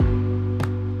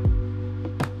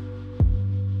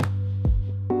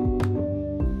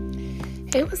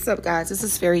Hey, what's up, guys? This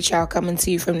is Fairy Child coming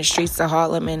to you from the streets of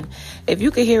Harlem. And if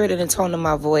you could hear it in the tone of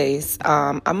my voice,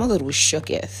 I'm a little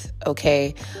shooketh,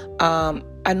 okay?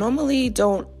 I normally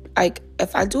don't,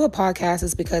 if I do a podcast,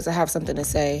 it's because I have something to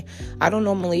say. I don't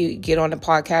normally get on the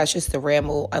podcast just to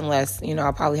ramble unless,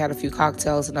 I probably had a few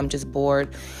cocktails and I'm just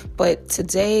bored. But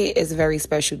today is a very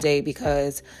special day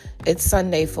because it's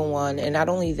Sunday for one. And not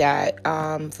only that,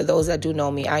 for those that do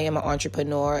know me, I am an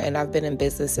entrepreneur and I've been in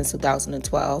business since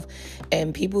 2012.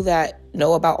 And people that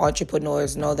know about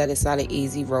entrepreneurs know that it's not an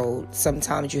easy road.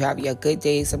 Sometimes you have your good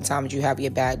days, sometimes you have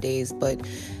your bad days, but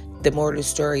the moral of the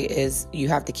story is you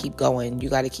have to keep going. You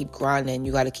got to keep grinding.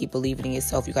 You got to keep believing in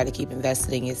yourself. You got to keep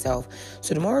investing in yourself.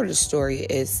 So the moral of the story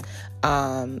is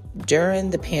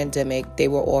during the pandemic, they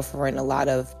were offering a lot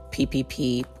of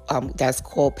PPP, that's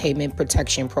called Payment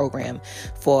Protection Program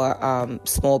for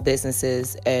small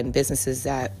businesses and businesses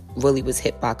that really was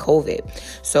hit by COVID.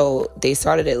 So they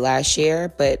started it last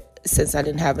year, but since I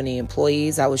didn't have any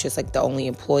employees, I was just like the only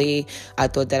employee. I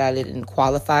thought that I didn't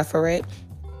qualify for it.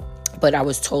 But I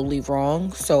was totally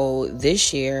wrong. So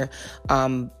this year,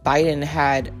 Biden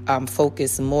had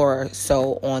focused more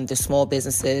so on the small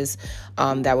businesses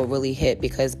that were really hit,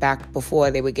 because back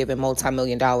before they were giving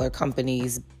multi-million-dollar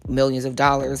companies millions of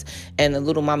dollars and the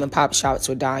little mom and pop shops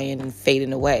were dying and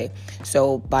fading away.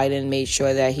 So Biden made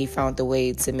sure that he found a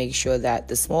way to make sure that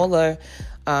the smaller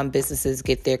businesses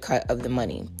get their cut of the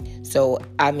money. So,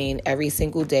 every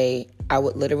single day, I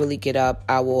would literally get up,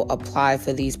 I will apply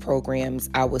for these programs,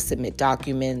 I will submit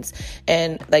documents,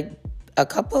 and a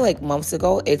couple months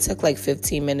ago, it took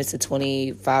 15 minutes to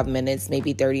 25 minutes,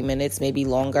 maybe 30 minutes, maybe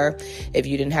longer. If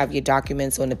you didn't have your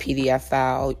documents on the PDF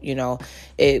file,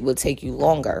 it would take you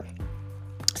longer.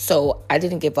 So I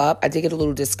didn't give up. I did get a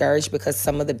little discouraged because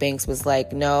some of the banks was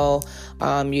like, no,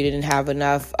 you didn't have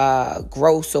enough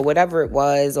gross or whatever it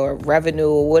was, or revenue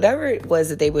or whatever it was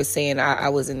that they were saying. I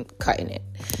wasn't cutting it.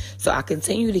 So I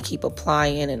continued to keep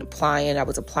applying and applying. I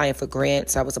was applying for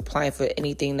grants. I was applying for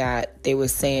anything that they were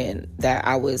saying that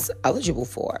I was eligible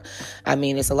for.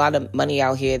 It's a lot of money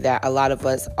out here that a lot of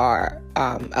us are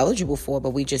eligible for, but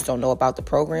we just don't know about the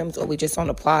programs, or we just don't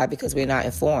apply because we're not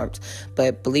informed.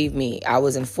 But believe me, I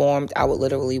was informed. I would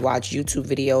literally watch YouTube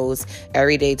videos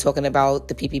every day talking about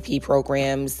the PPP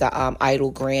programs, the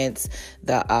EIDL grants,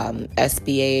 the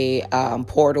SBA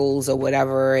portals or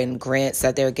whatever, and grants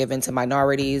that they're given to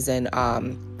minorities and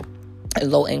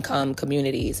low-income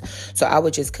communities. So I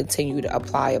would just continue to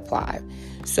apply.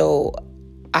 So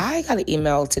I got an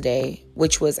email today,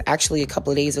 which was actually a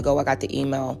couple of days ago. I got the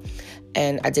email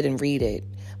and I didn't read it.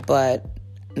 But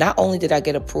not only did I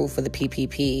get approved for the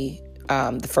PPP,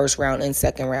 the first round and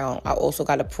second round, I also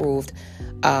got approved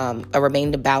a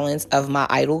remainder balance of my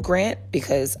EIDL grant,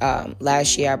 because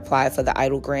last year I applied for the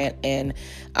EIDL grant and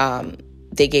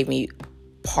they gave me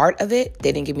part of it.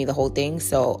 They didn't give me the whole thing.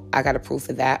 So I got approved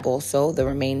for that also, the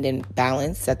remaining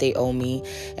balance that they owe me.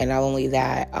 And not only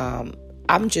that,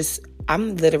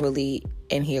 I'm literally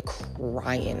in here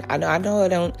crying. I know I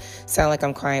don't sound like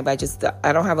I'm crying, but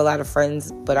I don't have a lot of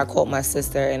friends, but I called my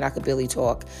sister and I could barely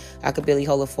talk. I could barely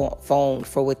hold a phone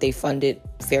for what they funded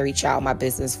Fairy Child, my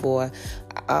business, for.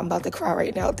 I'm about to cry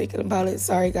right now thinking about it.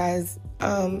 Sorry, guys.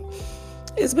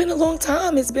 It's been a long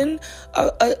time. It's been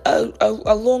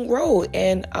a long road.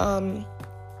 And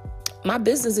my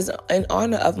business is in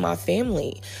honor of my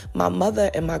family. My mother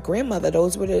and my grandmother,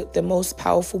 those were the most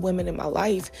powerful women in my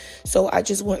life. So I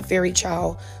just want Fairy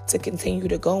Child to continue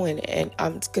to go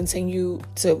and continue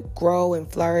to grow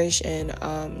and flourish. And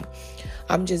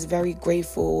I'm just very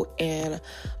grateful, and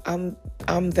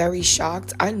I'm very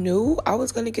shocked. I knew I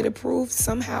was going to get approved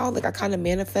somehow. I kind of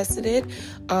manifested it.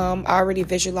 I already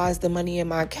visualized the money in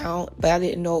my account, but I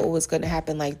didn't know it was going to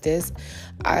happen like this.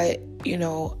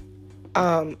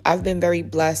 I've been very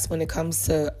blessed when it comes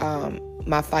to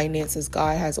my finances.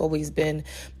 God has always been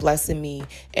blessing me,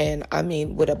 and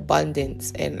with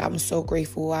abundance, and I'm so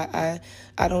grateful. I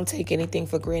don't take anything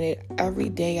for granted. Every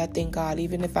day I thank God,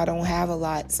 even if I don't have a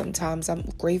lot. Sometimes I'm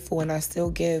grateful and I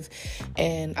still give,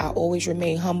 and I always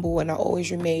remain humble, and I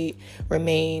always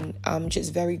remain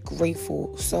just very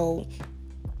grateful. So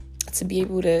to be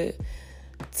able to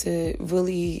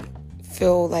really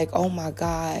feel like, oh my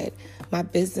God, my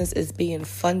business is being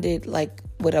funded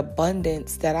with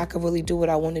abundance, that I could really do what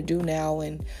I want to do now.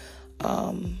 And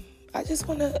I just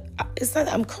want to, it's not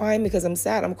that I'm crying because I'm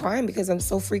sad. I'm crying because I'm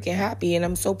so freaking happy, and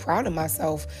I'm so proud of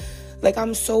myself.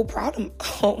 I'm so proud of,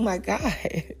 oh my God.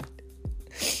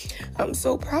 I'm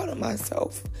so proud of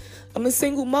myself. I'm a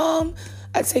single mom.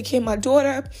 I take care of my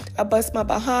daughter. I bust my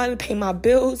behind, pay my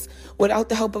bills without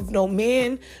the help of no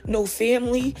man, no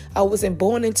family. I wasn't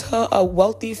born into a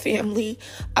wealthy family.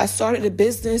 I started a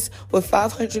business with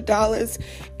 $500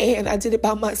 and I did it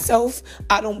by myself.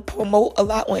 I don't promote a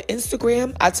lot on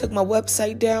Instagram. I took my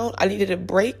website down. I needed a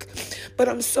break, but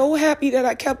I'm so happy that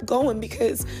I kept going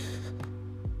because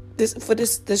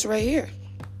this right here.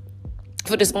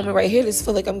 For this moment right here, this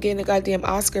feel like I'm getting a goddamn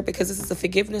Oscar because this is a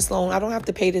forgiveness loan. I don't have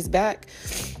to pay this back.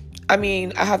 I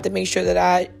mean, I have to make sure that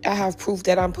I have proof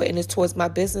that I'm putting this towards my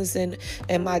business and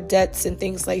my debts and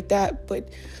things like that. But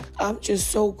I'm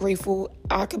just so grateful.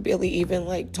 I could barely even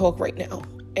talk right now.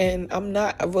 And I'm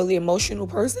not a really emotional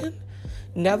person.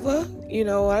 Never.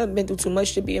 I've been through too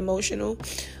much to be emotional.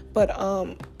 But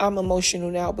I'm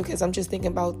emotional now because I'm just thinking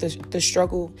about the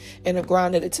struggle and the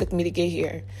grind that it took me to get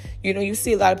here. You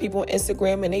see a lot of people on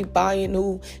Instagram and they buying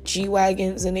new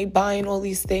G-Wagons and they buying all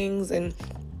these things and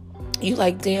you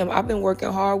like, damn, I've been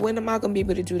working hard. When am I going to be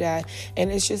able to do that?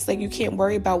 And it's just you can't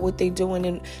worry about what they doing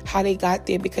and how they got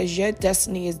there because your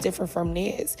destiny is different from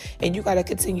theirs. And you got to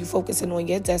continue focusing on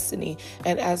your destiny.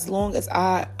 And as long as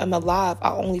I am alive, I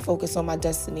only focus on my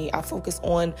destiny. I focus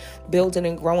on building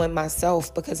and growing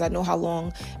myself because I know how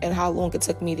long it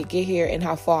took me to get here and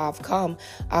how far I've come.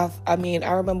 I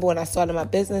remember when I started my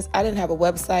business, I didn't have a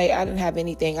website. I didn't have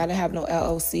anything. I didn't have no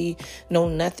LLC, no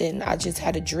nothing. I just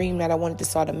had a dream that I wanted to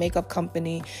start a makeup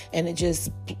company, and it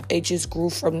just grew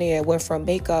from there. It went from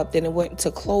makeup, then it went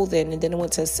to clothing, and then it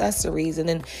went to accessories, and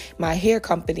then my hair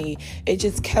company. It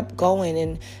just kept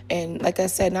going, and like I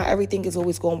said, not everything is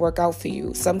always going to work out for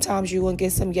you. Sometimes you're going to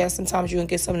get some yes, sometimes you're going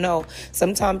to get some no.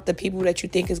 Sometimes the people that you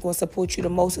think is going to support you the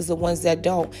most is the ones that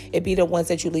don't. It be the ones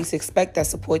that you least expect that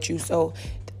support you. So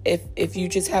if you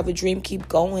just have a dream, keep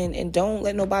going and don't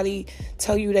let nobody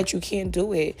tell you that you can't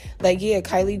do it.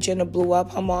 Kylie Jenner blew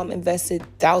up. Her mom invested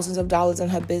thousands of dollars in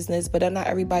her business, but not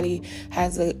everybody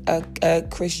has a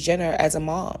Kris Jenner as a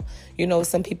mom.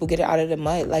 Some people get it out of the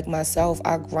mud. Like myself,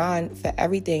 I grind for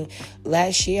everything.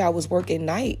 Last year, I was working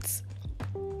nights.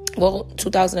 Well,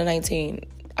 2019.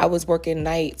 I was working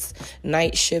night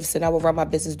shifts, and I would run my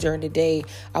business during the day.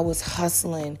 I was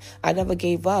hustling. I never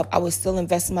gave up. I would still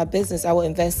invest in my business. I would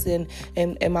invest in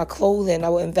my clothing. I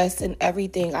would invest in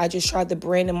everything. I just tried to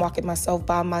brand and market myself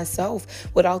by myself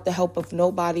without the help of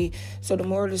nobody. So the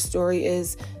moral of the story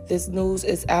is this news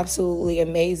is absolutely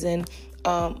amazing.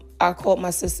 I called my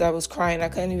sister. I was crying. I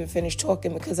couldn't even finish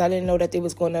talking because I didn't know that they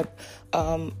was going to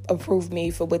approve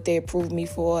me for what they approved me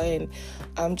for. And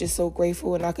I'm just so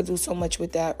grateful. And I could do so much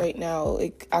with that right now.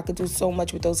 I could do so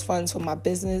much with those funds for my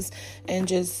business and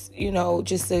just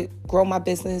to grow my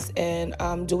business and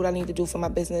do what I need to do for my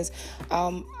business.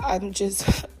 I'm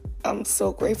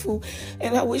so grateful.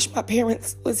 And I wish my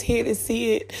parents was here to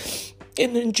see it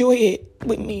and enjoy it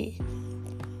with me.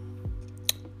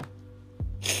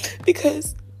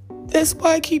 Because that's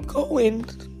why I keep going.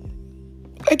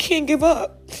 I can't give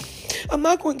up. I'm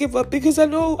not going to give up because I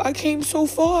know I came so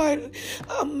far. And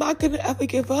I'm not going to ever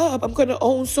give up. I'm going to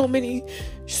own so many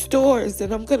stores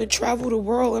and I'm going to travel the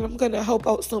world and I'm going to help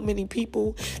out so many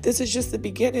people. This is just the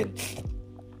beginning.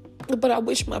 But I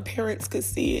wish my parents could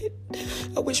see it.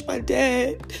 I wish my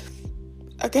dad,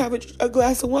 I could have a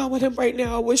glass of wine with him right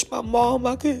now. I wish my mom,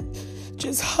 I could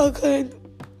just hug her and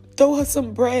throw her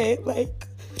some bread.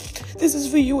 This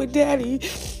is for you and Daddy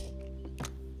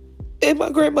and my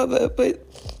grandmother. But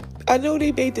I know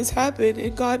they made this happen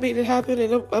and God made it happen,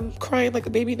 and I'm crying like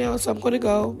a baby now, so I'm going to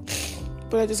go.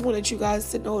 But I just wanted you guys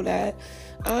to know that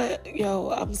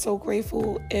I'm so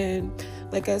grateful. And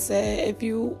like I said, if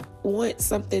you want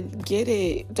something, get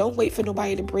it. Don't wait for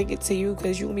nobody to bring it to you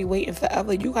because you're going to be waiting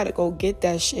forever. You got to go get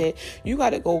that shit. You got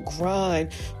to go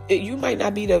grind. You might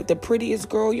not be the prettiest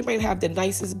girl. You might have the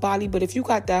nicest body. But if you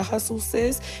got that hustle,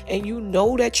 sis, and you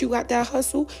know that you got that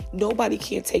hustle, nobody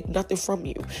can't take nothing from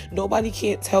you. Nobody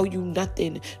can't tell you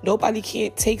nothing. Nobody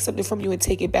can't take something from you and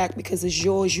take it back because it's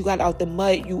yours. You got out the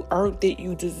mud. You earned it.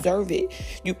 You deserve it.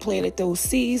 You planted those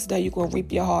seeds. Now you're going to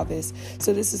reap your harvest.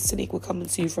 So this is Taniqua coming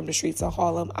to you from the streets of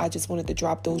Harlem. I just wanted to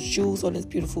drop those jewels on this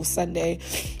beautiful Sunday.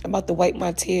 I'm about to wipe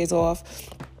my tears off,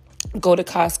 go to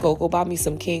Costco, go buy me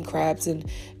some king crabs and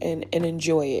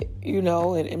enjoy it,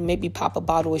 and maybe pop a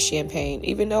bottle of champagne,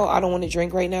 even though I don't want to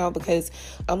drink right now because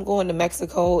I'm going to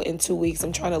Mexico in 2 weeks.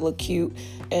 I'm trying to look cute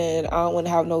and I don't want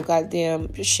to have no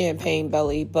goddamn champagne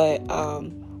belly. But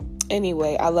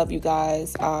anyway, I love you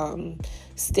guys.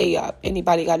 Stay up.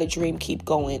 Anybody got a dream, keep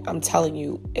going. I'm telling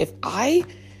you, if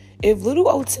little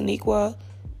old Taniqua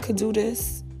could do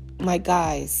this, my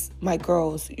guys, my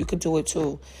girls, you could do it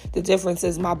too. The difference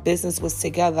is my business was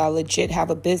together. I legit have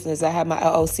a business. I have my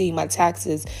LLC, my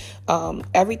taxes,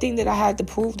 everything that I had to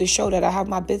prove to show that I have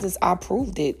my business, I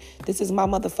proved it. This is my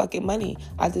motherfucking money.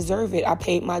 I deserve it. I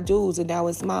paid my dues and now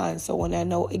it's mine. So when I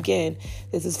know, again,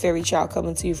 this is Fairy Child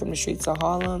coming to you from the streets of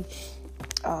Harlem.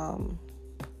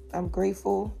 I'm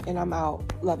grateful and I'm out.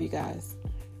 Love you guys.